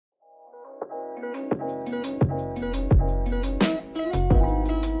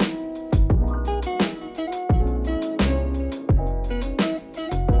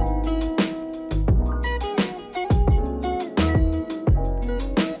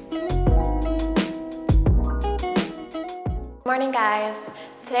Morning guys!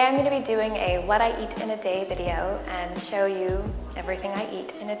 Today I'm going to be doing a what I eat in a day video and show you everything I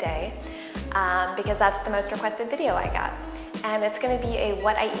eat in a day because that's the most requested video I got. And it's going to be a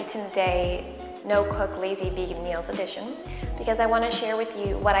what I eat in a day, no cook, lazy vegan meals edition because I want to share with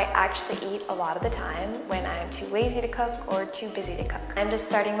you what I actually eat a lot of the time when I'm too lazy to cook or too busy to cook. I'm just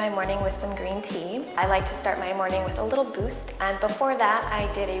starting my morning with some green tea. I like to start my morning with a little boost, and before that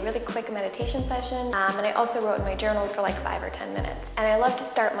I did a really quick meditation session and I also wrote in my journal for like 5 or 10 minutes. And I love to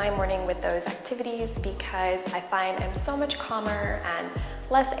start my morning with those activities because I find I'm so much calmer and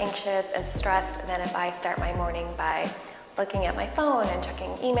less anxious and stressed than if I start my morning by looking at my phone and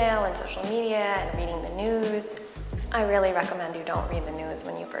checking email and social media and reading the news. I really recommend you don't read the news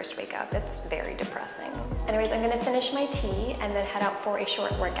when you first wake up. It's very depressing. Anyways, I'm gonna finish my tea and then head out for a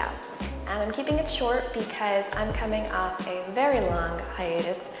short workout. And I'm keeping it short because I'm coming off a very long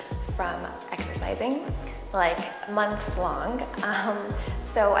hiatus from exercising, like months long.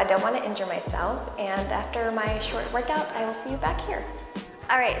 So I don't want to injure myself. And after my short workout, I will see you back here.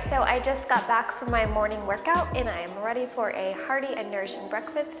 Alright, so I just got back from my morning workout and I am ready for a hearty and nourishing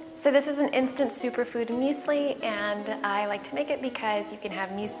breakfast. So this is an instant superfood muesli, and I like to make it because you can have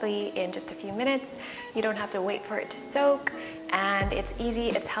muesli in just a few minutes. You don't have to wait for it to soak, and it's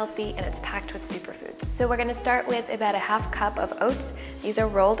easy, it's healthy, and it's packed with superfoods. So we're gonna start with about a half cup of oats. These are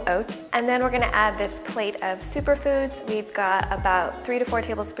rolled oats. And then we're gonna add this plate of superfoods. We've got about 3 to 4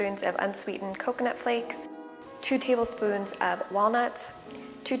 tablespoons of unsweetened coconut flakes, 2 tablespoons of walnuts,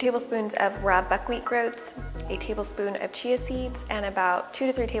 2 tablespoons of raw buckwheat groats, a tablespoon of chia seeds, and about 2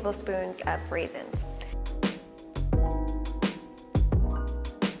 to 3 tablespoons of raisins.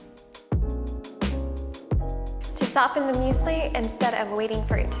 To soften the muesli, instead of waiting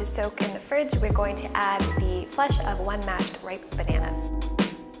for it to soak in the fridge, we're going to add the flesh of 1 mashed ripe banana.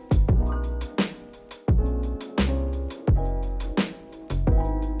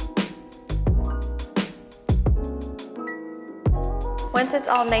 Once it's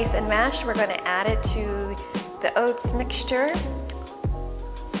all nice and mashed, we're going to add it to the oats mixture.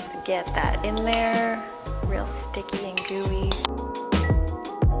 Just get that in there, real sticky and gooey.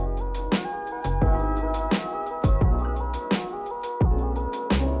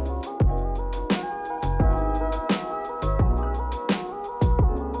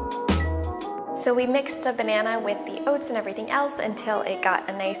 So we mixed the banana with the oats and everything else until it got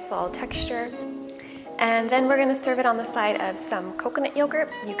a nice little texture. And then we're going to serve it on the side of some coconut yogurt.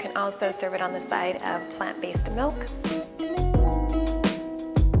 You can also serve it on the side of plant-based milk.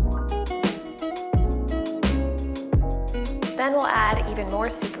 Then we'll add even more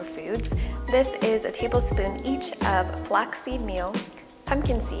superfoods. This is a tablespoon each of flaxseed meal,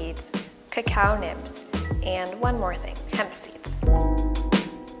 pumpkin seeds, cacao nibs, and one more thing, hemp seeds.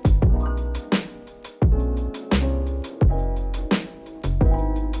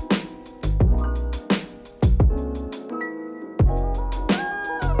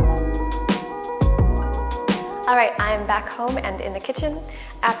 Alright, I'm back home and in the kitchen.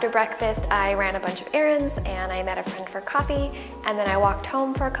 After breakfast, I ran a bunch of errands and I met a friend for coffee, and then I walked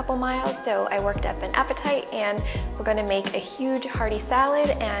home for a couple miles, so I worked up an appetite, and we're going to make a huge hearty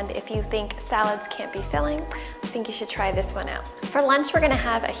salad. And if you think salads can't be filling, I think you should try this one out. For lunch, we're going to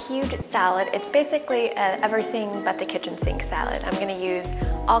have a huge salad. It's basically everything but the kitchen sink salad. I'm going to use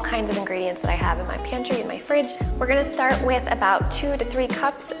all kinds of ingredients that I have in my pantry and my fridge. We're going to start with about 2 to 3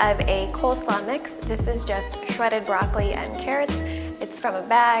 cups of a coleslaw mix. This is just shredded broccoli and carrots. It's from a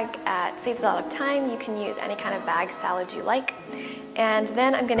bag. It saves a lot of time. You can use any kind of bag salad you like. And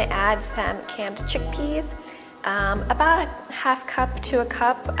then I'm going to add some canned chickpeas, about a half cup to a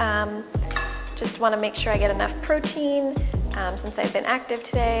cup. Just want to make sure I get enough protein since I've been active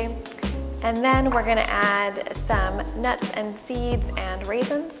today. And then we're going to add some nuts and seeds and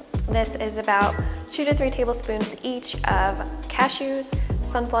raisins. This is about 2 to 3 tablespoons each of cashews,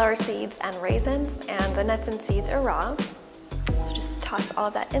 sunflower seeds, and raisins. And the nuts and seeds are raw. So just toss all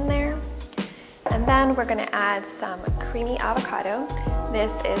of that in there. And then we're going to add some creamy avocado.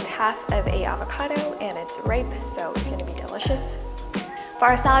 This is half of a avocado and it's ripe, so it's going to be delicious. For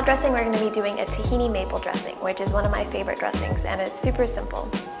our salad dressing, we're going to be doing a tahini maple dressing, which is one of my favorite dressings, and it's super simple.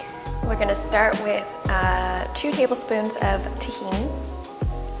 We're going to start with 2 tablespoons of tahini.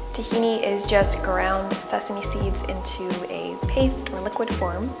 Tahini is just ground sesame seeds into a paste or liquid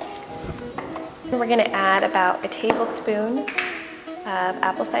form. We're going to add about a tablespoon of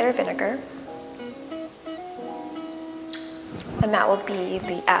apple cider vinegar, and that will be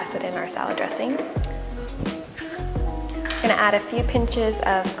the acid in our salad dressing. We're going to add a few pinches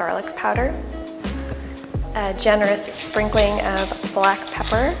of garlic powder, a generous sprinkling of black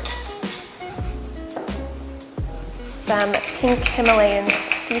pepper, some pink Himalayan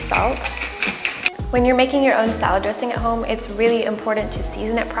sea salt. When you're making your own salad dressing at home, it's really important to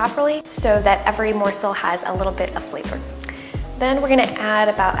season it properly so that every morsel has a little bit of flavor. Then we're gonna add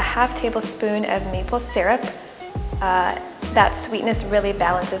about a half tablespoon of maple syrup. That sweetness really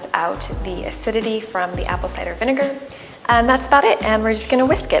balances out the acidity from the apple cider vinegar. And that's about it, and we're just gonna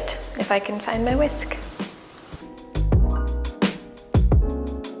whisk it, if I can find my whisk.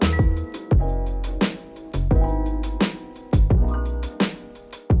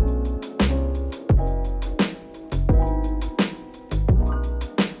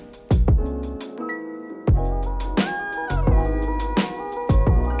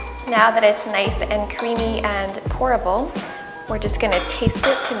 Now that it's nice and creamy and pourable, we're just gonna taste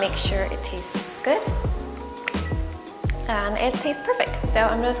it to make sure it tastes good. And it tastes perfect. So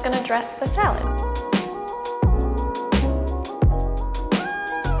I'm just gonna dress the salad.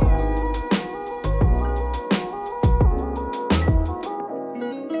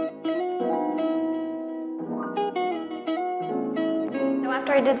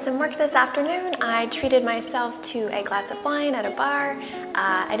 After I did some work this afternoon, I treated myself to a glass of wine at a bar.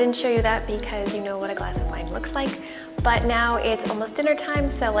 I didn't show you that because you know what a glass of wine looks like, but now it's almost dinner time,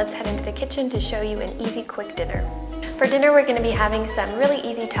 so let's head into the kitchen to show you an easy, quick dinner. For dinner, we're gonna be having some really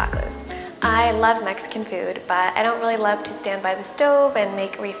easy tacos. I love Mexican food, but I don't really love to stand by the stove and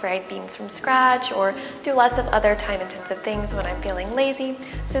make refried beans from scratch or do lots of other time-intensive things when I'm feeling lazy.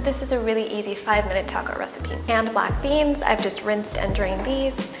 So this is a really easy 5-minute taco recipe. Canned black beans, I've just rinsed and drained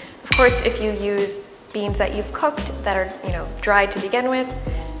these. Of course, if you use beans that you've cooked that are, dried to begin with,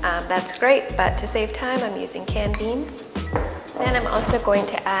 that's great, but to save time, I'm using canned beans. Then I'm also going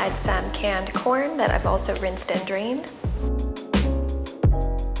to add some canned corn that I've also rinsed and drained.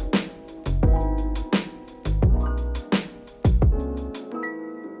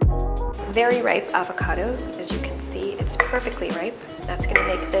 Very ripe avocado, as you can see, it's perfectly ripe. That's gonna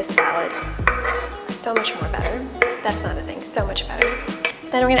make this salad so much more better. That's not a thing, so much better.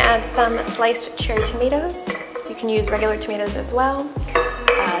 Then we're gonna add some sliced cherry tomatoes. You can use regular tomatoes as well.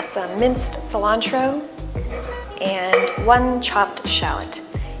 Some minced cilantro, and 1 chopped shallot.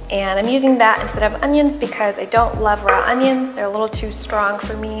 And I'm using that instead of onions because I don't love raw onions. They're a little too strong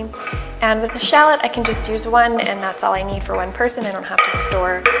for me. And with the shallot, I can just use 1, and that's all I need for 1 person. I don't have to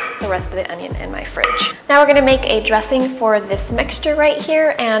store the rest of the onion in my fridge. Now we're gonna make a dressing for this mixture right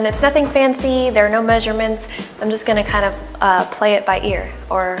here, and it's nothing fancy. There are no measurements. I'm just gonna kind of play it by ear.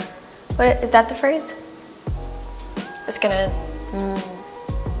 Or, what is that the phrase? Just gonna,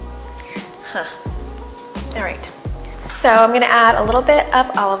 All right. So I'm gonna add a little bit of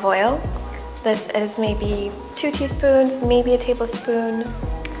olive oil. This is maybe 2 teaspoons, maybe a tablespoon.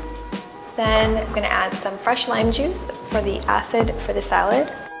 Then I'm gonna add some fresh lime juice for the acid for the salad.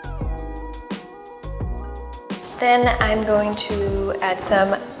 Then I'm going to add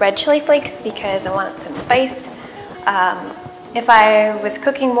some red chili flakes because I want some spice. If I was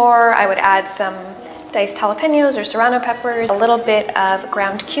cooking more, I would add some diced jalapenos or serrano peppers, a little bit of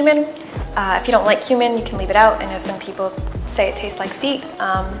ground cumin. If you don't like cumin, you can leave it out. I know some people say it tastes like feet.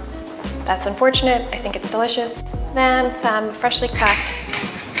 That's unfortunate. I think it's delicious. Then some freshly cracked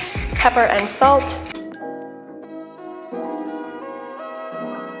pepper and salt.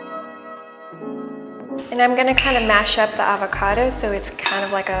 And I'm gonna kind of mash up the avocado so it's kind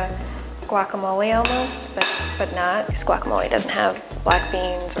of like a guacamole almost, but not, because guacamole doesn't have black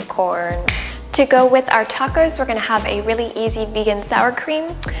beans or corn. To go with our tacos, we're gonna have a really easy vegan sour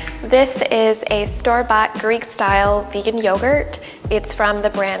cream. This is a store-bought Greek-style vegan yogurt. It's from the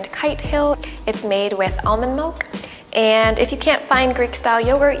brand Kite Hill. It's made with almond milk. And if you can't find Greek-style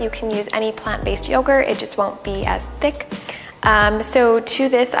yogurt, you can use any plant-based yogurt. It just won't be as thick. So to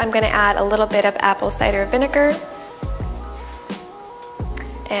this, I'm gonna add a little bit of apple cider vinegar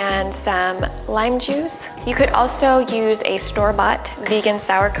and some lime juice. You could also use a store-bought vegan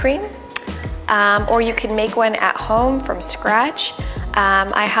sour cream. Or you can make one at home from scratch.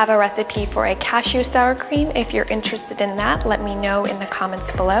 I have a recipe for a cashew sour cream. If you're interested in that, let me know in the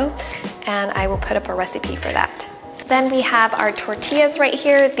comments below, and I will put up a recipe for that. Then we have our tortillas right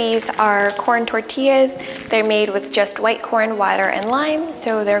here. These are corn tortillas. They're made with just white corn, water, and lime,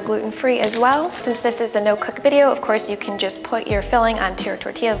 so they're gluten-free as well. Since this is a no-cook video, of course, you can just put your filling onto your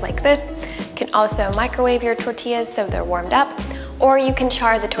tortillas like this. You can also microwave your tortillas so they're warmed up, or you can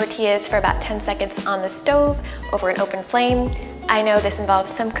char the tortillas for about 10 seconds on the stove over an open flame. I know this involves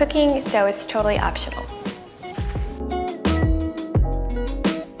some cooking, so it's totally optional.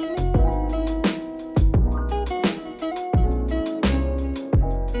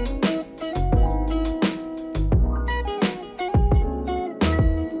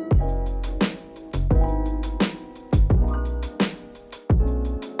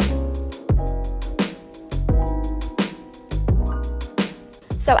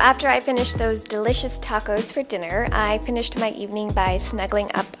 So after I finished those delicious tacos for dinner, I finished my evening by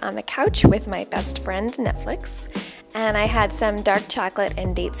snuggling up on the couch with my best friend, Netflix, and I had some dark chocolate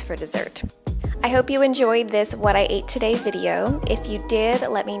and dates for dessert. I hope you enjoyed this What I Ate Today video. If you did,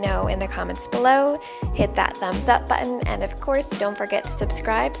 let me know in the comments below. Hit that thumbs up button, and of course, don't forget to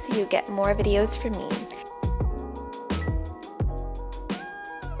subscribe so you get more videos from me.